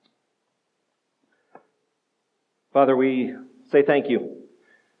Father, we say thank you.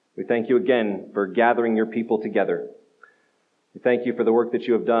 We thank you again for gathering your people together. We thank you for the work that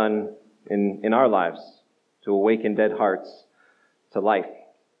you have done in our lives to awaken dead hearts to life,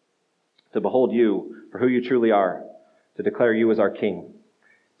 to behold you for who you truly are, to declare you as our King.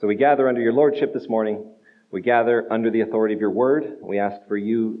 So we gather under your lordship this morning. We gather under the authority of your word. We ask for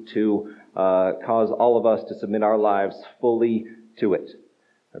you to cause all of us to submit our lives fully to it.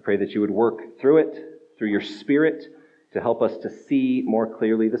 I pray that you would work through it, through your Spirit, to help us to see more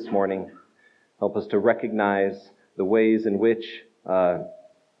clearly this morning. Help us to recognize the ways in which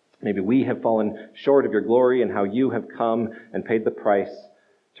maybe we have fallen short of your glory and how you have come and paid the price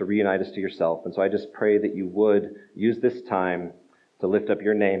to reunite us to yourself. And so I just pray that you would use this time to lift up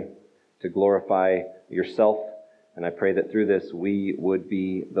your name, to glorify yourself. And I pray that through this we would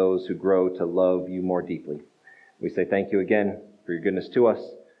be those who grow to love you more deeply. We say thank you again for your goodness to us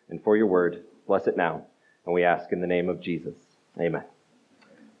and for your word. Bless it now. And we ask in the name of Jesus. Amen.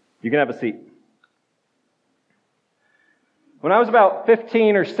 You can have a seat. When I was about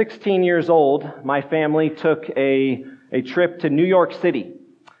 15 or 16 years old, my family took a trip to New York City.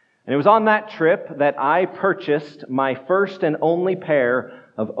 And it was on that trip that I purchased my first and only pair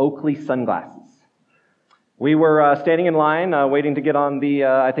of Oakley sunglasses. We were standing in line, waiting to get on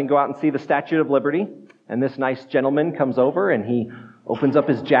go out and see the Statue of Liberty. And this nice gentleman comes over and he opens up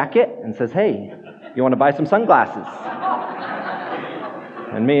his jacket and says, "Hey, you want to buy some sunglasses?"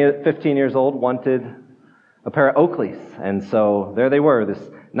 And me at 15 years old wanted a pair of Oakleys. And so there they were, this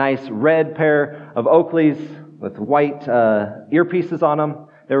nice red pair of Oakleys with white earpieces on them.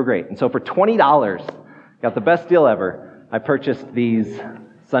 They were great. And so for $20, got the best deal ever, I purchased these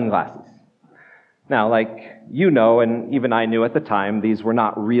sunglasses. Now, like you know, and even I knew at the time, these were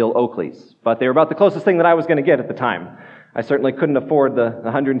not real Oakleys. But they were about the closest thing that I was going to get at the time. I certainly couldn't afford the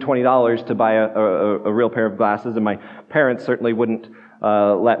 $120 to buy a real pair of glasses, and my parents certainly wouldn't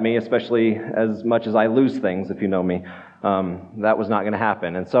let me, especially as much as I lose things, if you know me. That was not going to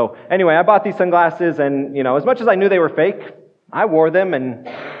happen. And so, anyway, I bought these sunglasses, and, as much as I knew they were fake, I wore them and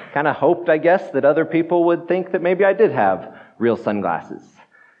kind of hoped, I guess, that other people would think that maybe I did have real sunglasses.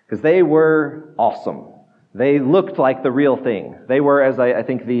 Because they were awesome. They looked like the real thing. They were, as I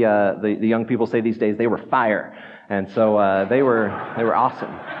think the young people say these days, they were fire. And so they were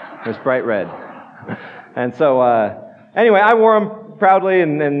awesome. It was bright red. And so anyway, I wore them proudly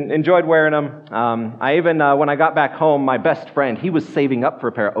and enjoyed wearing them. I even, when I got back home, my best friend, he was saving up for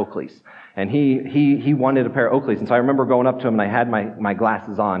a pair of Oakleys. And he wanted a pair of Oakleys. And so I remember going up to him and I had my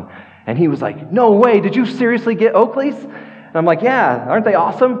glasses on. And he was like, "No way, did you seriously get Oakleys?" And I'm like, "Yeah, aren't they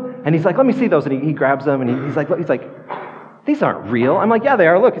awesome?" And he's like, "Let me see those." And he grabs them and he's like, "These aren't real." I'm like, "Yeah, they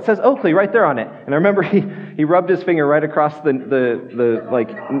are. Look, it says Oakley right there on it." And I remember he rubbed his finger right across the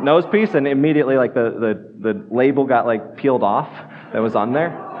nose piece, and immediately the label got peeled off that was on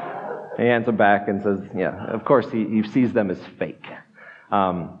there. He hands them back and says, "Yeah, of course he sees them as fake."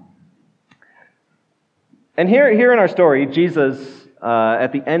 And here in our story, Jesus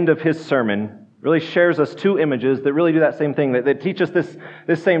at the end of his sermon really shares us two images that really do that same thing, that teach us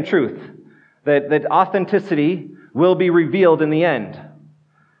this same truth, that authenticity will be revealed in the end.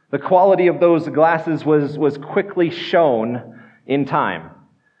 The quality of those glasses was quickly shown in time.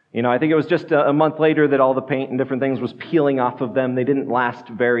 I think it was just a month later that all the paint and different things was peeling off of them. They didn't last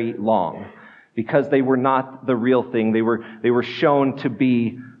very long because they were not the real thing. They were shown to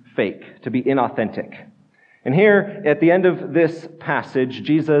be fake, to be inauthentic. And here, at the end of this passage,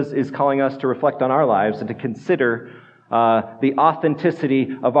 Jesus is calling us to reflect on our lives and to consider the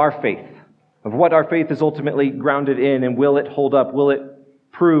authenticity of our faith, of what our faith is ultimately grounded in, and will it hold up? Will it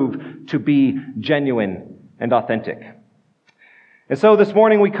prove to be genuine and authentic? And so this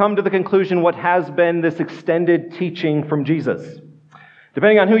morning we come to the conclusion what has been this extended teaching from Jesus.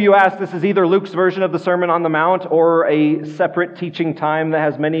 Depending on who you ask, this is either Luke's version of the Sermon on the Mount or a separate teaching time that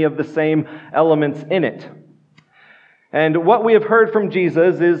has many of the same elements in it. And what we have heard from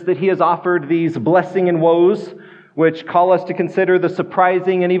Jesus is that he has offered these blessing and woes, which call us to consider the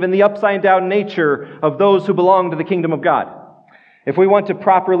surprising and even the upside-down nature of those who belong to the kingdom of God. If we want to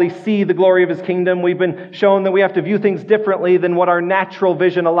properly see the glory of his kingdom, we've been shown that we have to view things differently than what our natural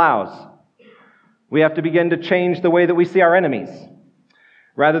vision allows. We have to begin to change the way that we see our enemies.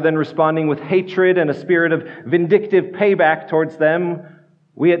 Rather than responding with hatred and a spirit of vindictive payback towards them,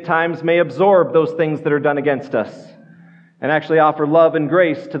 we at times may absorb those things that are done against us and actually offer love and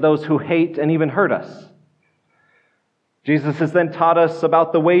grace to those who hate and even hurt us. Jesus has then taught us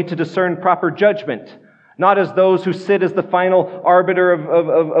about the way to discern proper judgment, not as those who sit as the final arbiter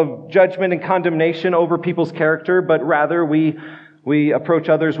of judgment and condemnation over people's character, but rather we approach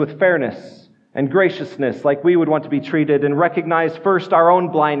others with fairness and graciousness like we would want to be treated, and recognize first our own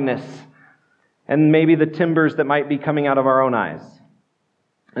blindness and maybe the timbers that might be coming out of our own eyes.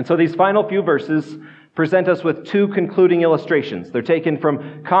 And so these final few verses present us with two concluding illustrations. They're taken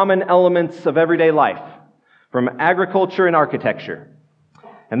from common elements of everyday life, from agriculture and architecture.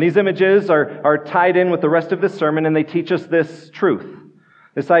 And these images are tied in with the rest of this sermon, and they teach us this truth,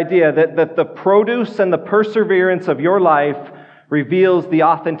 this idea that the produce and the perseverance of your life reveals the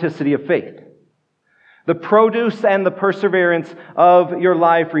authenticity of faith. The produce and the perseverance of your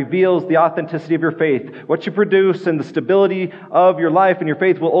life reveals the authenticity of your faith. What you produce and the stability of your life and your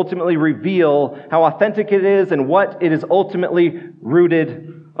faith will ultimately reveal how authentic it is and what it is ultimately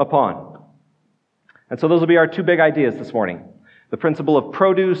rooted upon. And so those will be our two big ideas this morning: the principle of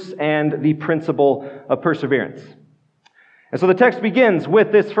produce and the principle of perseverance. And so the text begins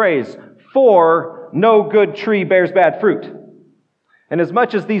with this phrase, "For no good tree bears bad fruit." And as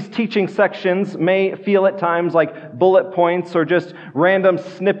much as these teaching sections may feel at times like bullet points or just random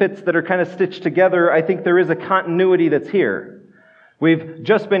snippets that are kind of stitched together, I think there is a continuity that's here. We've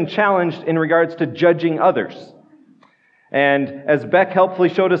just been challenged in regards to judging others. And as Beck helpfully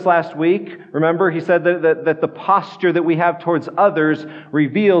showed us last week, remember, he said that the posture that we have towards others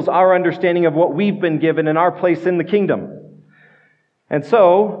reveals our understanding of what we've been given and our place in the kingdom. And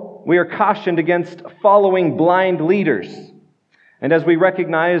so, we are cautioned against following blind leaders. And as we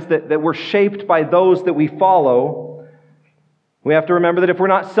recognize that we're shaped by those that we follow, we have to remember that if we're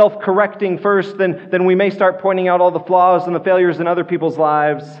not self-correcting first, then we may start pointing out all the flaws and the failures in other people's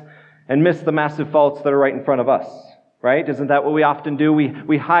lives and miss the massive faults that are right in front of us. Right? Isn't that what we often do?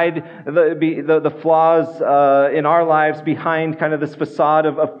 We hide the flaws in our lives behind kind of this facade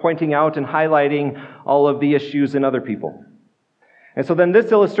of pointing out and highlighting all of the issues in other people. And so then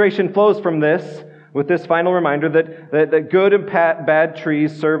this illustration flows from this, with this final reminder that good and bad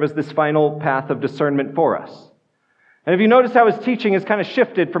trees serve as this final path of discernment for us. And if you notice how his teaching has kind of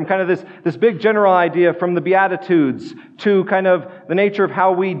shifted from kind of this big general idea from the Beatitudes to kind of the nature of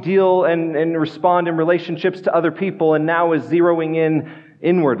how we deal and respond in relationships to other people, and now is zeroing in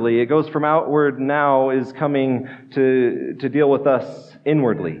inwardly. It goes from outward, now is coming to deal with us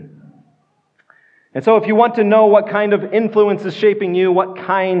inwardly. And so if you want to know what kind of influence is shaping you, what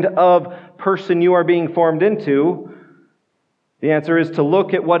kind of person you are being formed into, the answer is to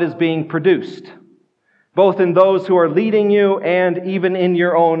look at what is being produced, both in those who are leading you and even in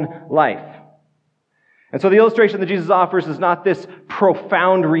your own life. And so the illustration that Jesus offers is not this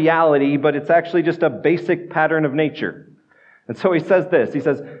profound reality, but it's actually just a basic pattern of nature. And so he says this, he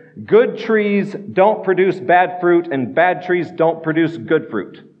says, good trees don't produce bad fruit, and bad trees don't produce good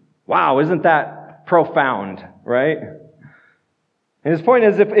fruit. Wow, isn't that profound, right? And his point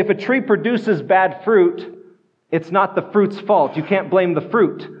is, if a tree produces bad fruit, it's not the fruit's fault. You can't blame the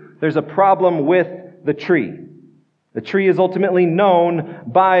fruit. There's a problem with the tree. The tree is ultimately known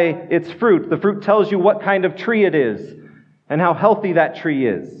by its fruit. The fruit tells you what kind of tree it is and how healthy that tree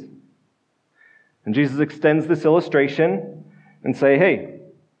is. And Jesus extends this illustration and say, hey,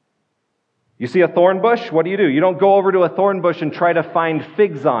 you see a thorn bush? What do? You don't go over to a thorn bush and try to find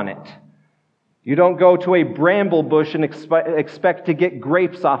figs on it. You don't go to a bramble bush and expect to get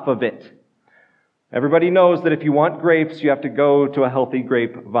grapes off of it. Everybody knows that if you want grapes, you have to go to a healthy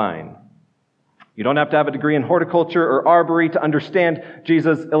grapevine. You don't have to have a degree in horticulture or arbory to understand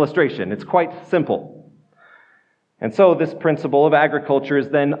Jesus' illustration. It's quite simple. And so this principle of agriculture is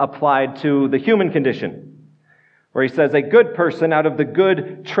then applied to the human condition, where he says a good person out of the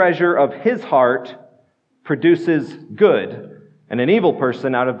good treasure of his heart produces good, and an evil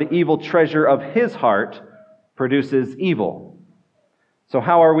person out of the evil treasure of his heart produces evil. So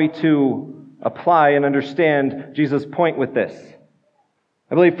how are we to apply and understand Jesus' point with this?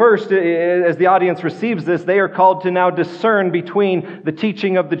 I believe first, as the audience receives this, they are called to now discern between the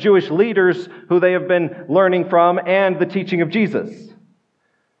teaching of the Jewish leaders who they have been learning from and the teaching of Jesus.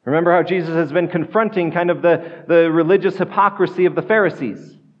 Remember how Jesus has been confronting kind of the religious hypocrisy of the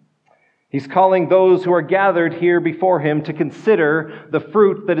Pharisees. He's calling those who are gathered here before him to consider the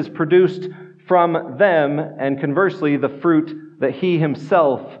fruit that is produced from them, and conversely, the fruit that he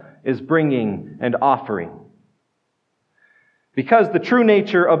himself is bringing and offering. Because the true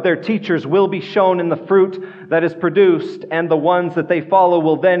nature of their teachers will be shown in the fruit that is produced, and the ones that they follow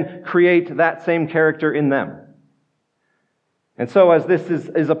will then create that same character in them. And so as this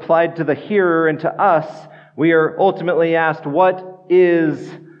is applied to the hearer and to us, we are ultimately asked, what is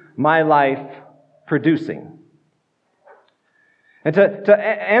my life producing? And to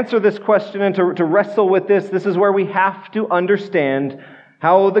answer this question and to wrestle with this is where we have to understand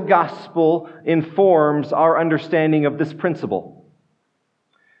how the gospel informs our understanding of this principle.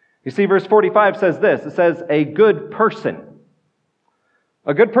 You see, verse 45 says this. It says, a good person.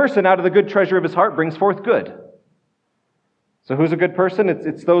 A good person out of the good treasure of his heart brings forth good. So who's a good person?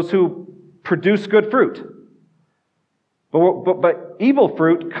 It's those who produce good fruit. But evil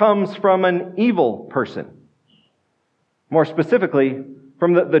fruit comes from an evil person. More specifically,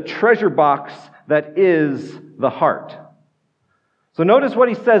 from the treasure box that is the heart. So notice what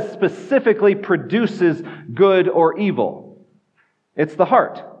he says specifically produces good or evil. It's the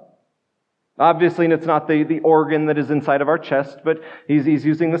heart. Obviously, it's not the organ that is inside of our chest, but he's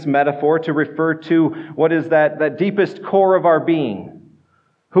using this metaphor to refer to what is that deepest core of our being,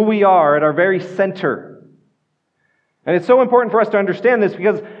 who we are at our very center. And it's so important for us to understand this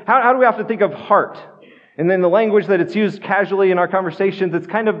because how do we often think of heart? And then the language that it's used casually in our conversations, it's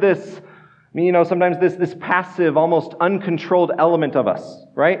kind of this, sometimes this passive, almost uncontrolled element of us,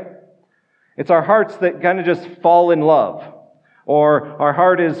 right? It's our hearts that kind of just fall in love. Or our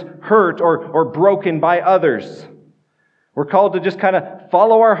heart is hurt or broken by others. We're called to just kind of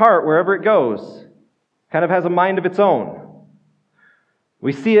follow our heart wherever it goes. Kind of has a mind of its own.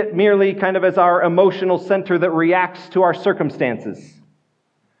 We see it merely kind of as our emotional center that reacts to our circumstances.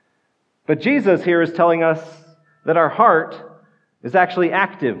 But Jesus here is telling us that our heart is actually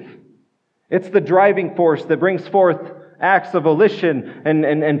active. It's the driving force that brings forth acts of volition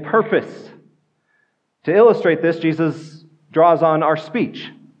and purpose. To illustrate this, Jesus draws on our speech.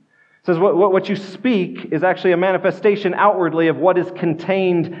 It says what you speak is actually a manifestation outwardly of what is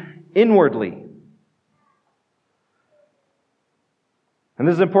contained inwardly. And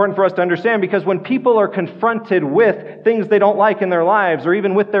this is important for us to understand because when people are confronted with things they don't like in their lives or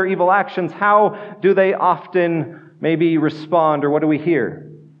even with their evil actions, how do they often maybe respond, or what do we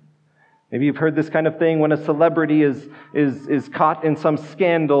hear? Maybe you've heard this kind of thing when a celebrity is caught in some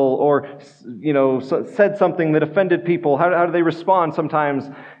scandal or, said something that offended people. How do they respond sometimes?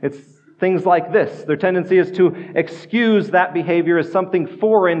 It's things like this. Their tendency is to excuse that behavior as something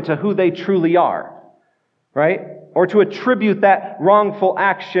foreign to who they truly are, right? Or to attribute that wrongful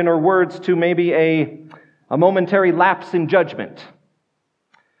action or words to maybe a momentary lapse in judgment.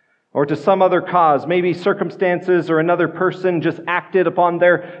 Or to some other cause, maybe circumstances or another person just acted upon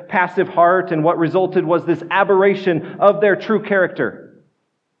their passive heart, and what resulted was this aberration of their true character.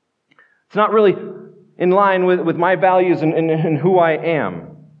 It's not really in line with my values and who I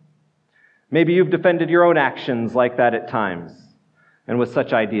am. Maybe you've defended your own actions like that at times, and with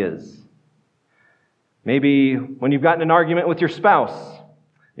such ideas. Maybe when you've gotten in an argument with your spouse,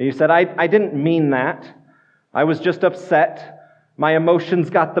 and you said, I didn't mean that. I was just upset. My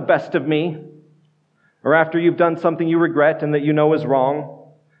emotions got the best of me. Or after you've done something you regret and that you know is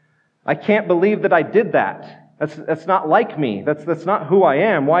wrong. I can't believe that I did that. That's not like me. That's not who I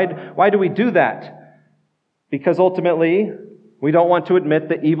am. Why do we do that? Because ultimately, we don't want to admit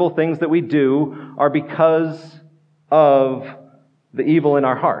that evil things that we do are because of the evil in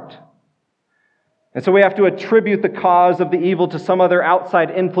our heart. And so we have to attribute the cause of the evil to some other outside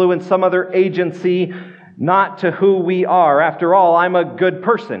influence, some other agency, not to who we are. After all, I'm a good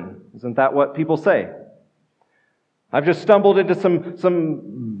person. Isn't that what people say? I've just stumbled into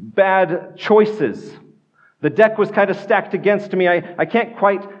some bad choices. The deck was kind of stacked against me. I can't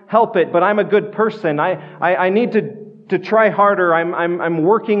quite help it, but I'm a good person. I need to try harder. I'm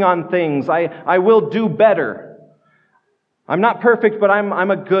working on things. I will do better. I'm not perfect, but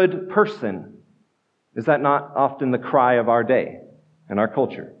I'm a good person. Is that not often the cry of our day and our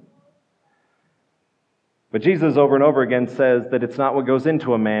culture? But Jesus over and over again says that it's not what goes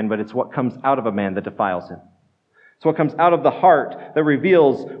into a man, but it's what comes out of a man that defiles him. It's what comes out of the heart that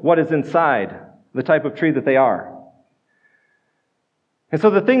reveals what is inside, the type of tree that they are. And so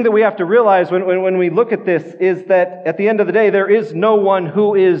the thing that we have to realize when we look at this is that at the end of the day, there is no one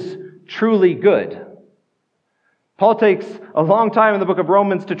who is truly good. Paul takes a long time in the book of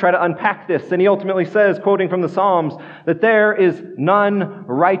Romans to try to unpack this, and he ultimately says, quoting from the Psalms, that there is none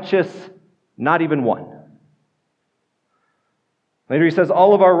righteous, not even one. Later he says,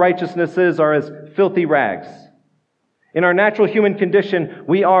 all of our righteousnesses are as filthy rags. In our natural human condition,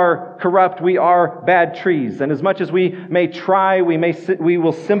 we are corrupt, we are bad trees, and as much as we may try, we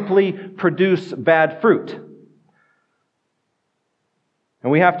will simply produce bad fruit.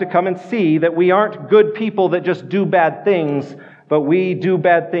 And we have to come and see that we aren't good people that just do bad things, but we do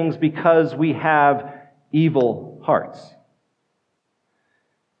bad things because we have evil hearts.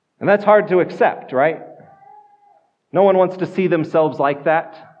 And that's hard to accept, right? No one wants to see themselves like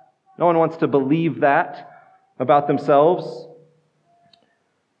that. No one wants to believe that about themselves.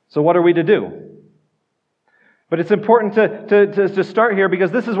 So what are we to do? But it's important to start here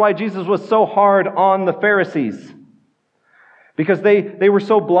because this is why Jesus was so hard on the Pharisees. because they were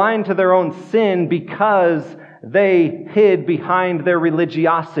so blind to their own sin because they hid behind their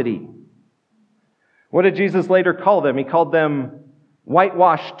religiosity. What did Jesus later call them? He called them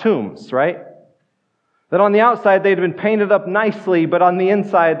whitewashed tombs, right? That on the outside they'd been painted up nicely, but on the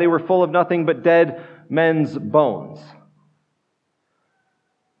inside they were full of nothing but dead men's bones.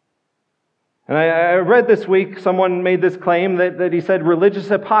 And I read this week, someone made this claim that he said religious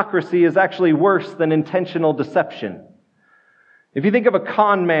hypocrisy is actually worse than intentional deception. If you think of a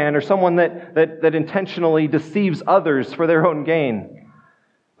con man or someone that intentionally deceives others for their own gain,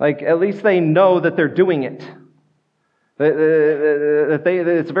 like at least they know that they're doing it.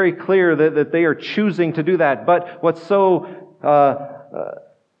 It's very clear that they are choosing to do that. But what's so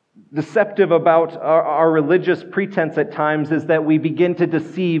deceptive about our religious pretense at times is that we begin to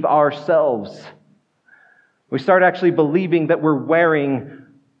deceive ourselves. We start actually believing that we're wearing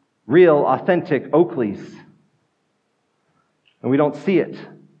real, authentic Oakleys. And we don't see it.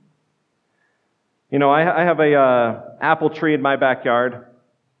 You know, I have a apple tree in my backyard.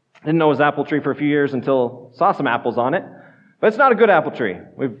 Didn't know it was an apple tree for a few years until saw some apples on it. But it's not a good apple tree.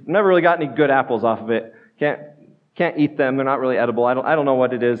 We've never really got any good apples off of it. Can't eat them. They're not really edible. I don't know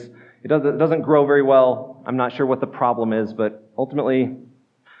what it is. It doesn't grow very well. I'm not sure what the problem is, but ultimately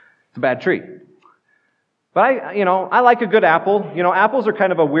it's a bad tree. But I like a good apple. You know, apples are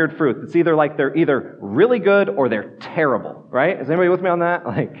kind of a weird fruit. It's either like they're either really good or they're terrible, right? Is anybody with me on that?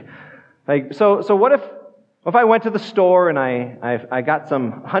 So what if I went to the store and I got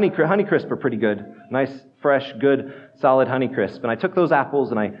some Honeycrisp are pretty good. Nice, fresh, good, solid Honeycrisp. And I took those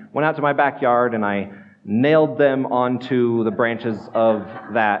apples and I went out to my backyard and I nailed them onto the branches of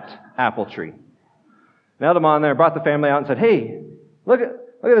that apple tree. Nailed them on there, brought the family out and said, "Hey, look at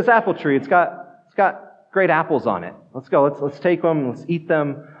this apple tree. It's got great apples on it. Let's go. Let's take them. Let's eat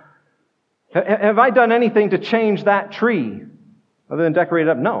them." Have I done anything to change that tree other than decorate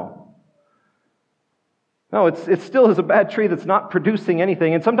it up? No. No, it still is a bad tree that's not producing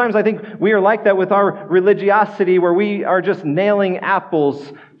anything. And sometimes I think we are like that with our religiosity, where we are just nailing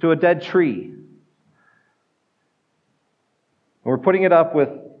apples to a dead tree. We're putting it up with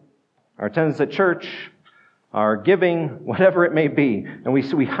our attendance at church, our giving, whatever it may be. And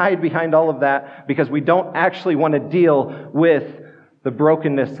we hide behind all of that because we don't actually want to deal with the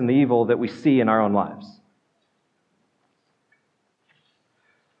brokenness and the evil that we see in our own lives.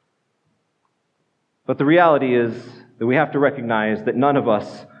 But the reality is that we have to recognize that none of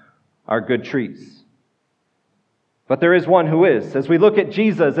us are good trees. But there is one who is. As we look at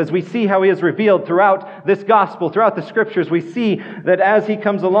Jesus, as we see how he is revealed throughout this gospel, throughout the scriptures, we see that as he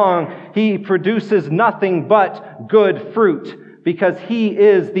comes along, he produces nothing but good fruit because he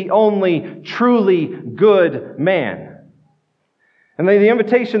is the only truly good man. And the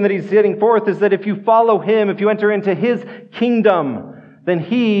invitation that he's setting forth is that if you follow him, if you enter into his kingdom, then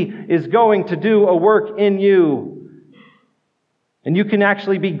he is going to do a work in you. And you can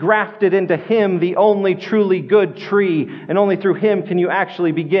actually be grafted into him, the only truly good tree. And only through him can you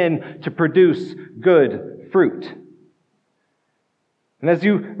actually begin to produce good fruit. And as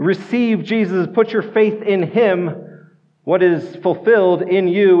you receive Jesus, put your faith in him, what is fulfilled in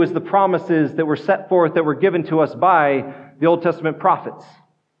you is the promises that were set forth, that were given to us by the Old Testament prophets.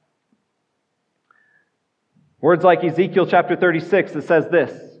 Words like Ezekiel chapter 36 that says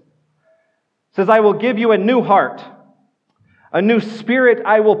this. It says, "I will give you a new heart. A new spirit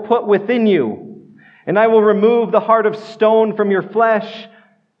I will put within you. And I will remove the heart of stone from your flesh,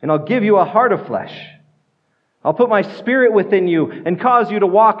 and I'll give you a heart of flesh. I'll put my spirit within you and cause you to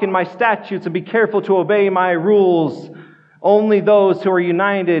walk in my statutes and be careful to obey my rules. Only those who are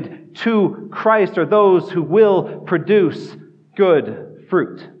united to Christ are those who will produce good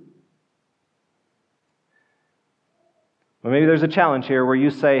fruit." Well, maybe there's a challenge here where you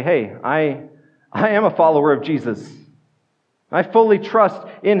say, "Hey, I am a follower of Jesus. I fully trust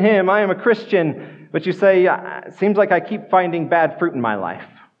in him. I am a Christian." But you say, "It seems like I keep finding bad fruit in my life.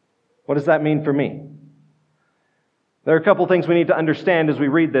 What does that mean for me?" There are a couple things we need to understand as we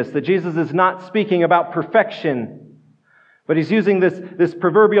read this. That Jesus is not speaking about perfection, but he's using this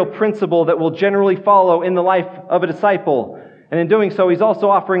proverbial principle that will generally follow in the life of a disciple. And in doing so, he's also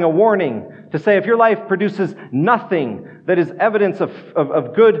offering a warning to say if your life produces nothing that is evidence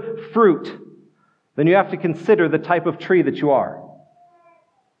of good fruit, then you have to consider the type of tree that you are.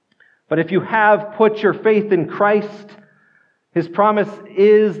 But if you have put your faith in Christ, his promise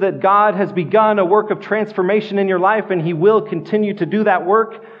is that God has begun a work of transformation in your life, and he will continue to do that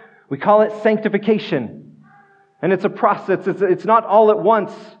work. We call it sanctification. And it's a process. It's not all at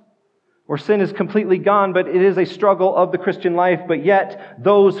once. where sin is completely gone, but it is a struggle of the Christian life. But yet,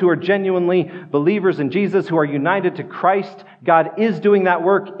 those who are genuinely believers in Jesus, who are united to Christ, God is doing that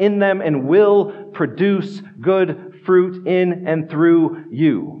work in them and will produce good fruit in and through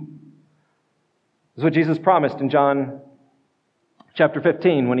you. This is what Jesus promised in John chapter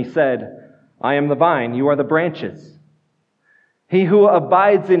 15 when he said, I am the vine, you are the branches. He who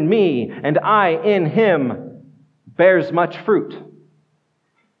abides in me and I in him bears much fruit.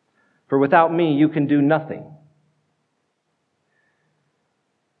 For without me you can do nothing.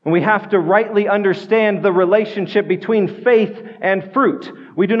 And we have to rightly understand the relationship between faith and fruit.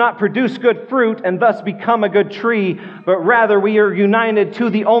 We do not produce good fruit and thus become a good tree, but rather we are united to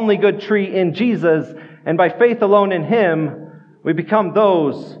the only good tree in Jesus, and by faith alone in him, we become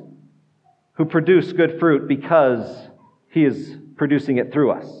those who produce good fruit because he is producing it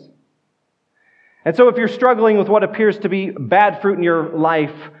through us. And so if you're struggling with what appears to be bad fruit in your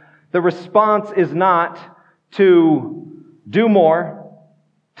life, the response is not to do more,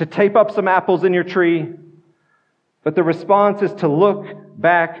 to tape up some apples in your tree, but the response is to look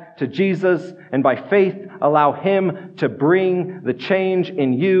back to Jesus and by faith allow him to bring the change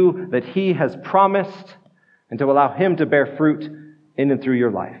in you that he has promised and to allow him to bear fruit in and through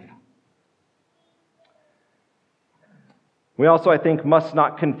your life. We also, I think, must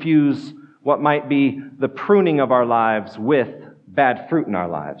not confuse what might be the pruning of our lives with bad fruit in our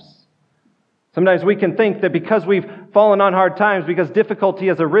lives. Sometimes we can think that because we've fallen on hard times, because difficulty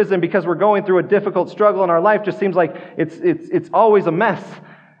has arisen, because we're going through a difficult struggle in our life, just seems like it's always a mess.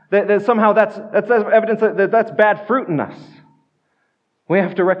 That somehow that's evidence that that's bad fruit in us. We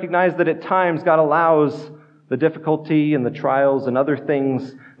have to recognize that at times God allows the difficulty and the trials and other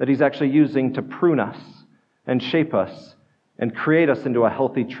things that he's actually using to prune us and shape us and create us into a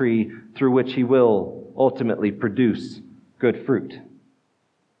healthy tree through which he will ultimately produce good fruit.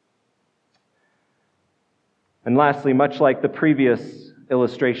 And lastly, much like the previous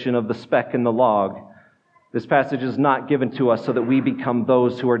illustration of the speck and the log, this passage is not given to us so that we become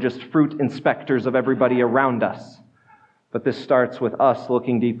those who are just fruit inspectors of everybody around us. But this starts with us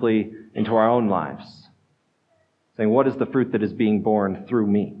looking deeply into our own lives, saying, what is the fruit that is being born through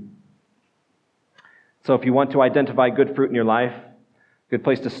me? So if you want to identify good fruit in your life, a good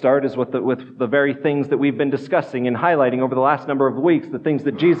place to start is with the very things that we've been discussing and highlighting over the last number of weeks, the things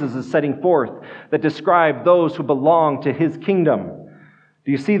that Jesus is setting forth that describe those who belong to his kingdom.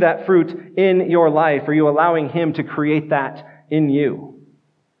 Do you see that fruit in your life? Are you allowing him to create that in you?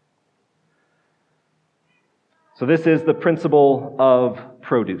 So this is the principle of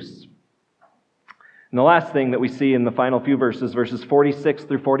produce. And the last thing that we see in the final few verses, verses 46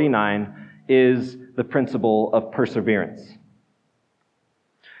 through 49, is the principle of perseverance.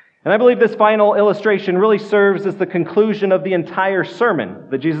 And I believe this final illustration really serves as the conclusion of the entire sermon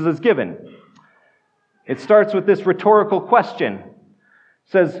that Jesus has given. It starts with this rhetorical question.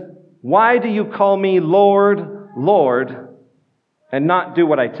 It says, why do you call me Lord, Lord, and not do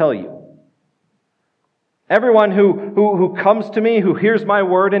what I tell you? Everyone who comes to me, who hears my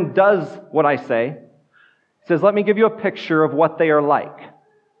word and does what I say, says, let me give you a picture of what they are like.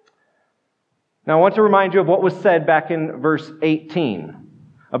 Now I want to remind you of what was said back in verse 18.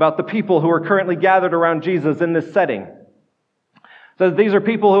 About the people who are currently gathered around Jesus in this setting. So these are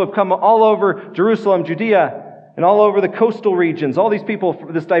people who have come all over Jerusalem, Judea, and all over the coastal regions. All these people,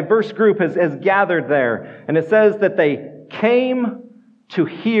 this diverse group has gathered there. And it says that they came to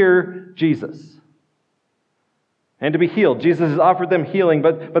hear Jesus and to be healed. Jesus has offered them healing,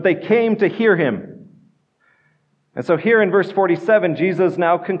 but they came to hear him. And so here in verse 47, Jesus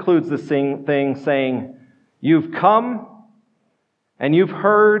now concludes this thing saying, you've come, and you've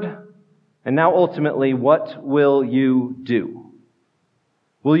heard, and now ultimately, what will you do?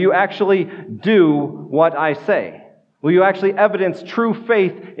 Will you actually do what I say? Will you actually evidence true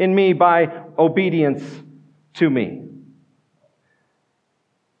faith in me by obedience to me?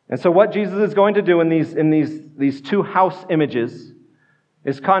 And so what Jesus is going to do in these two house images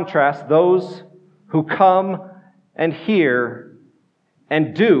is contrast those who come and hear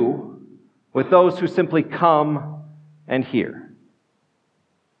and do with those who simply come and hear.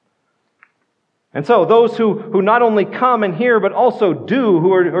 And so those who not only come and hear, but also do,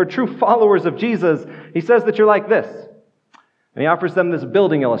 who are true followers of Jesus, he says that you're like this. And he offers them this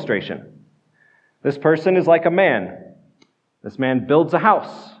building illustration. This person is like a man. This man builds a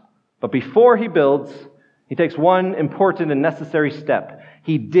house. But before he builds, he takes one important and necessary step.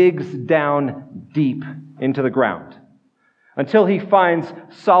 He digs down deep into the ground until he finds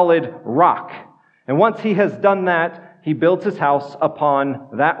solid rock. And once he has done that, he builds his house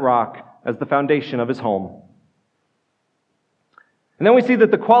upon that rock as the foundation of his home. And then we see that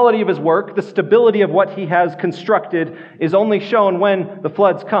the quality of his work, the stability of what he has constructed, is only shown when the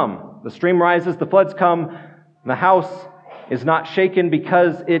floods come. The stream rises, the floods come, and the house is not shaken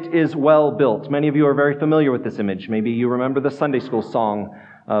because it is well built. Many of you are very familiar with this image. Maybe you remember the Sunday school song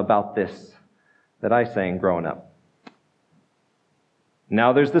about this that I sang growing up.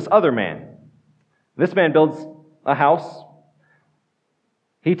 Now there's this other man. This man builds a house.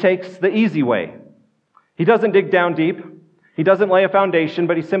 He takes the easy way. He doesn't dig down deep. He doesn't lay a foundation,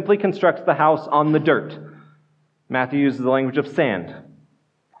 but he simply constructs the house on the dirt. Matthew uses the language of sand.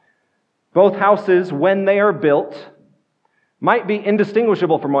 Both houses, when they are built, might be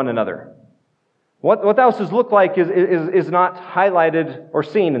indistinguishable from one another. What the houses look like is not highlighted or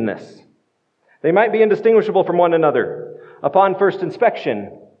seen in this. They might be indistinguishable from one another upon first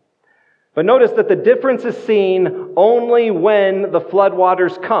inspection. But notice that the difference is seen only when the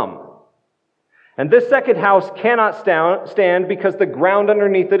floodwaters come. And this second house cannot stand because the ground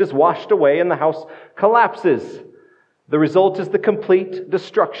underneath it is washed away and the house collapses. The result is the complete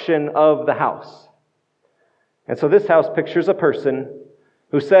destruction of the house. And so this house pictures a person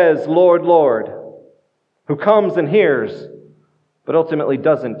who says, Lord, Lord, who comes and hears, but ultimately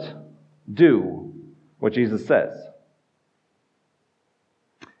doesn't do what Jesus says.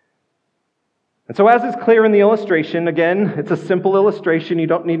 And so as is clear in the illustration, again, it's a simple illustration. You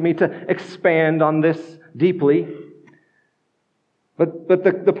don't need me to expand on this deeply. But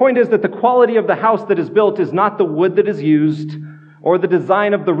the point is that the quality of the house that is built is not the wood that is used or the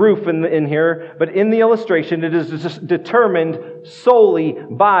design of the roof in here, but in the illustration it is just determined solely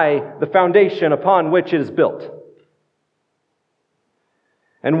by the foundation upon which it is built.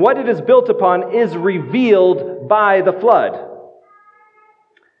 And what it is built upon is revealed by the flood.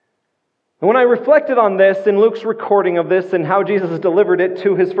 And when I reflected on this in Luke's recording of this and how Jesus has delivered it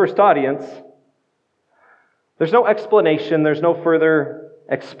to his first audience, there's no explanation, there's no further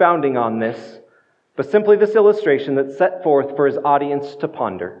expounding on this, but simply this illustration that's set forth for his audience to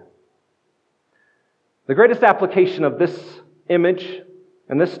ponder. The greatest application of this image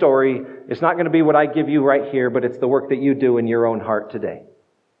and this story is not going to be what I give you right here, but it's the work that you do in your own heart today.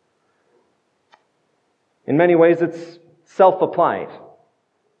 In many ways, it's self-applied.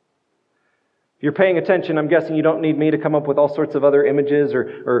 If you're paying attention, I'm guessing you don't need me to come up with all sorts of other images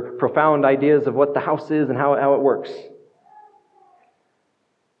or profound ideas of what the house is and how it works.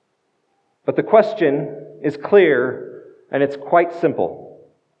 But the question is clear and it's quite simple.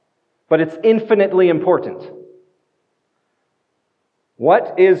 But it's infinitely important.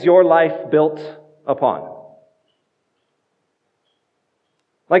 What is your life built upon?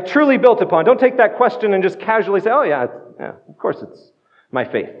 Like truly built upon. Don't take that question and just casually say, oh yeah, of course it's my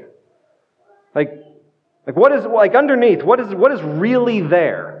faith. Like what is underneath? What is really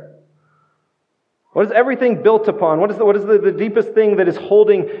there? What is everything built upon? What is the deepest thing that is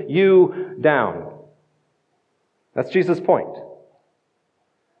holding you down? That's Jesus' point.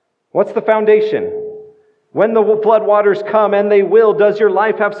 What's the foundation? When the floodwaters come, and they will, does your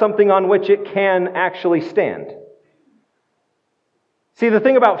life have something on which it can actually stand? See, the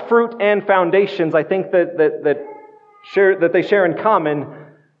thing about fruit and foundations, I think that they share in common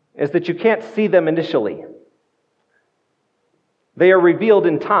is that you can't see them initially. They are revealed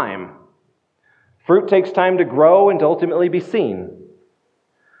in time. Fruit takes time to grow and to ultimately be seen.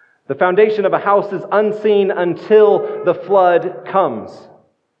 The foundation of a house is unseen until the flood comes.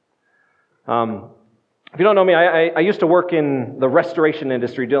 If you don't know me, I used to work in the restoration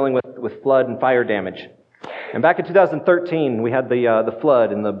industry dealing with flood and fire damage. And back in 2013, we had the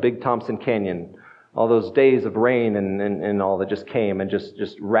flood in the Big Thompson Canyon. All those days of rain and all that just came and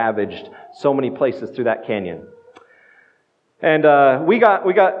just ravaged so many places through that canyon. And we got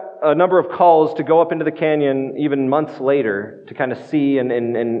a number of calls to go up into the canyon even months later to kind of see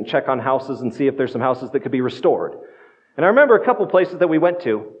and check on houses and see if there's some houses that could be restored. And I remember a couple places that we went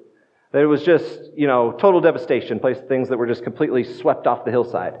to that it was just, total devastation, things that were just completely swept off the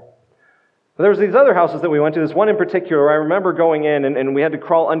hillside. But there was these other houses that we went to, this one in particular, where I remember going in and we had to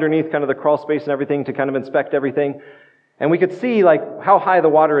crawl underneath kind of the crawl space and everything to kind of inspect everything. And we could see how high the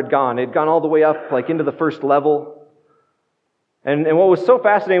water had gone. It had gone all the way up into the first level. And what was so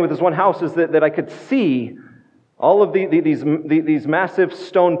fascinating with this one house is that I could see all of these massive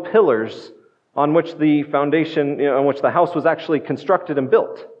stone pillars on which the foundation, on which the house was actually constructed and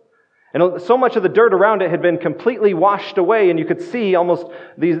built. And so much of the dirt around it had been completely washed away, and you could see almost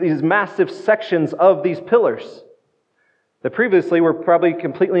these massive sections of these pillars that previously were probably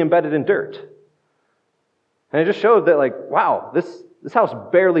completely embedded in dirt. And it just showed that, wow, this house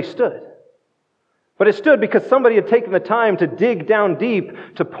barely stood. But it stood because somebody had taken the time to dig down deep,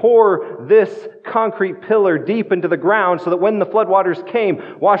 to pour this concrete pillar deep into the ground so that when the floodwaters came,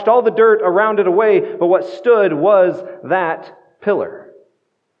 washed all the dirt around it away, but what stood was that pillar.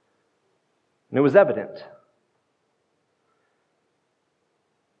 And it was evident.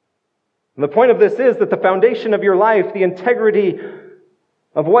 And the point of this is that the foundation of your life, the integrity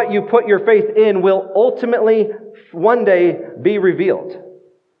of what you put your faith in, will ultimately one day be revealed.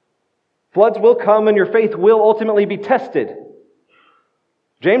 Floods will come and your faith will ultimately be tested.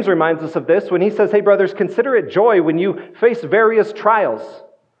 James reminds us of this when he says, hey brothers, consider it joy when you face various trials,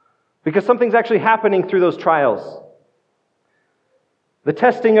 because something's actually happening through those trials. The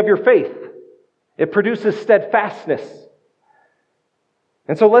testing of your faith, it produces steadfastness.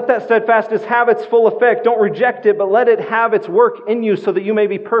 And so let that steadfastness have its full effect. Don't reject it, but let it have its work in you so that you may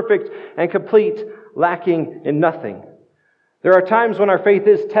be perfect and complete, lacking in nothing. There are times when our faith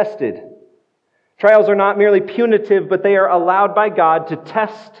is tested. Trials are not merely punitive, but they are allowed by God to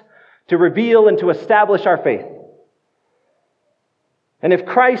test, to reveal, and to establish our faith. And if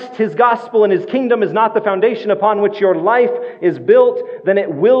Christ, His gospel, and His kingdom is not the foundation upon which your life is built, then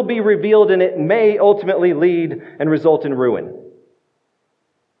it will be revealed and it may ultimately lead and result in ruin. And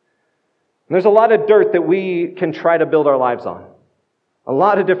there's a lot of dirt that we can try to build our lives on. A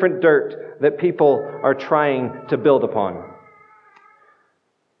lot of different dirt that people are trying to build upon.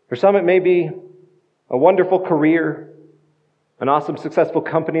 For some, it may be a wonderful career, an awesome, successful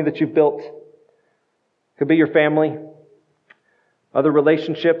company that you've built. It could be your family, other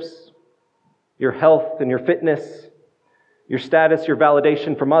relationships, your health and your fitness, your status, your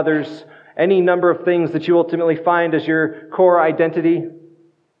validation from others, any number of things that you ultimately find as your core identity.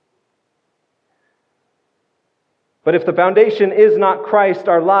 But if the foundation is not Christ,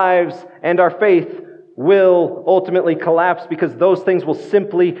 our lives and our faith will ultimately collapse because those things will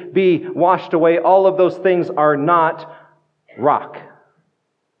simply be washed away. All of those things are not rock.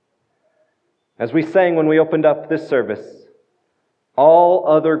 As we sang when we opened up this service, all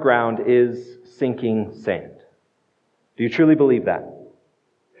other ground is sinking sand. Do you truly believe that?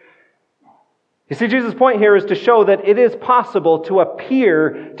 You see, Jesus' point here is to show that it is possible to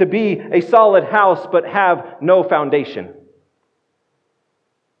appear to be a solid house but have no foundation.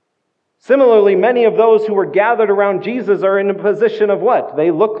 Similarly, many of those who were gathered around Jesus are in a position of what? They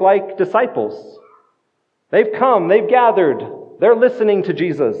look like disciples. They've come, they've gathered, they're listening to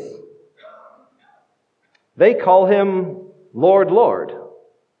Jesus. They call Him Lord, Lord.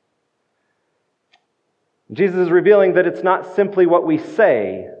 Jesus is revealing that it's not simply what we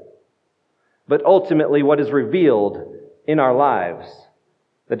say, but ultimately what is revealed in our lives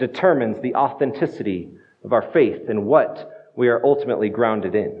that determines the authenticity of our faith and what we are ultimately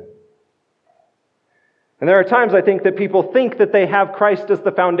grounded in. And there are times, I think, that people think that they have Christ as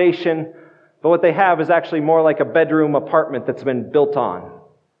the foundation, but what they have is actually more like a bedroom apartment that's been built on.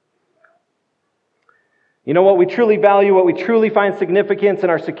 You know, what we truly value, what we truly find significance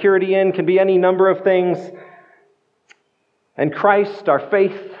and our security in can be any number of things. And Christ, our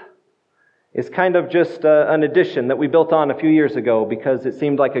faith, is kind of just an addition that we built on a few years ago because it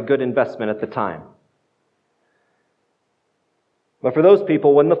seemed like a good investment at the time. But for those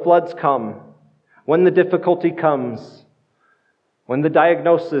people, when the floods come, when the difficulty comes, when the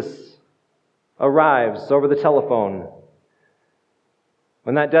diagnosis arrives over the telephone,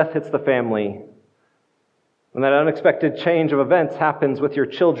 when that death hits the family, when that unexpected change of events happens with your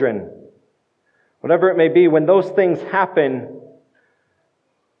children, whatever it may be, when those things happen,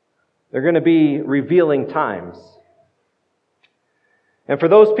 they're going to be revealing times. And for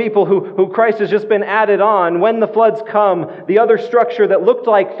those people who Christ has just been added on, when the floods come, the other structure that looked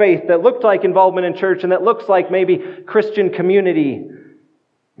like faith, that looked like involvement in church, and that looks like maybe Christian community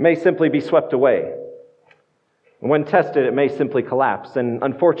may simply be swept away. And when tested, it may simply collapse. And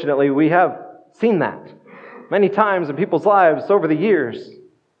unfortunately, we have seen that many times in people's lives over the years,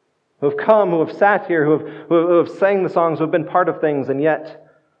 who have come, who have sat here, who have sang the songs, who have been part of things, and yet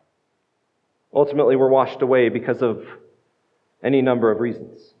ultimately were washed away because of any number of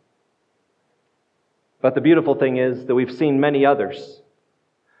reasons. But the beautiful thing is that we've seen many others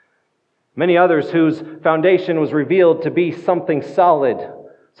whose foundation was revealed to be something solid,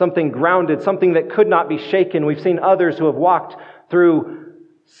 something grounded, something that could not be shaken. We've seen others who have walked through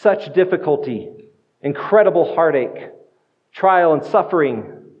such difficulty, incredible heartache, trial and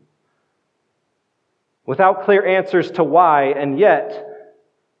suffering, without clear answers to why, and yet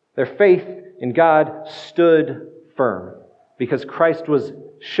their faith in God stood firm, because Christ was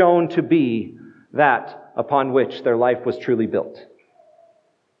shown to be that upon which their life was truly built.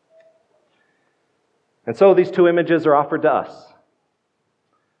 And so these two images are offered to us.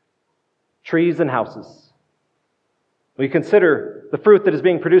 trees and houses? Will you consider the fruit that is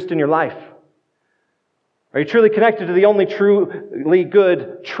being produced in your life? Are you truly connected to the only truly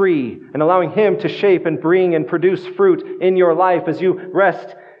good tree and allowing Him to shape and bring and produce fruit in your life as you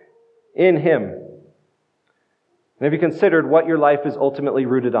rest in Him? And have you considered what your life is ultimately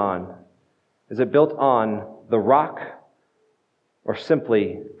rooted on? Is it built on the rock or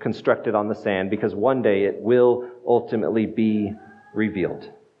simply constructed on the sand? Because one day it will ultimately be revealed.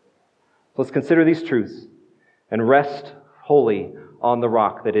 So let's consider these truths and rest wholly on the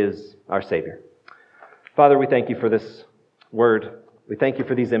rock that is our Savior. Father, we thank you for this word. We thank you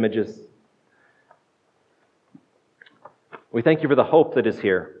for these images. We thank you for the hope that is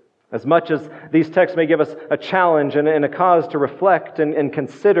here. As much as these texts may give us a challenge and a cause to reflect and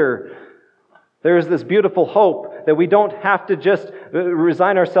consider, there is this beautiful hope that we don't have to just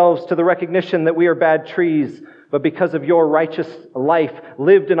resign ourselves to the recognition that we are bad trees, but because of your righteous life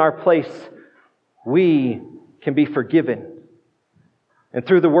lived in our place, we can be forgiven. And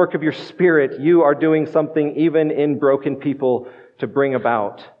through the work of your Spirit, you are doing something even in broken people to bring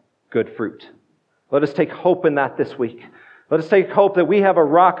about good fruit. Let us take hope in that this week. Let us take hope that we have a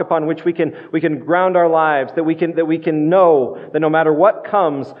rock upon which we can ground our lives, that we can know that no matter what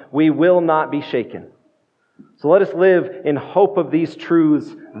comes, we will not be shaken. So let us live in hope of these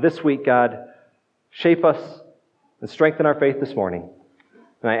truths this week, God. Shape us and strengthen our faith this morning.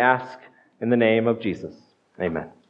 And I ask in the name of Jesus. Amen.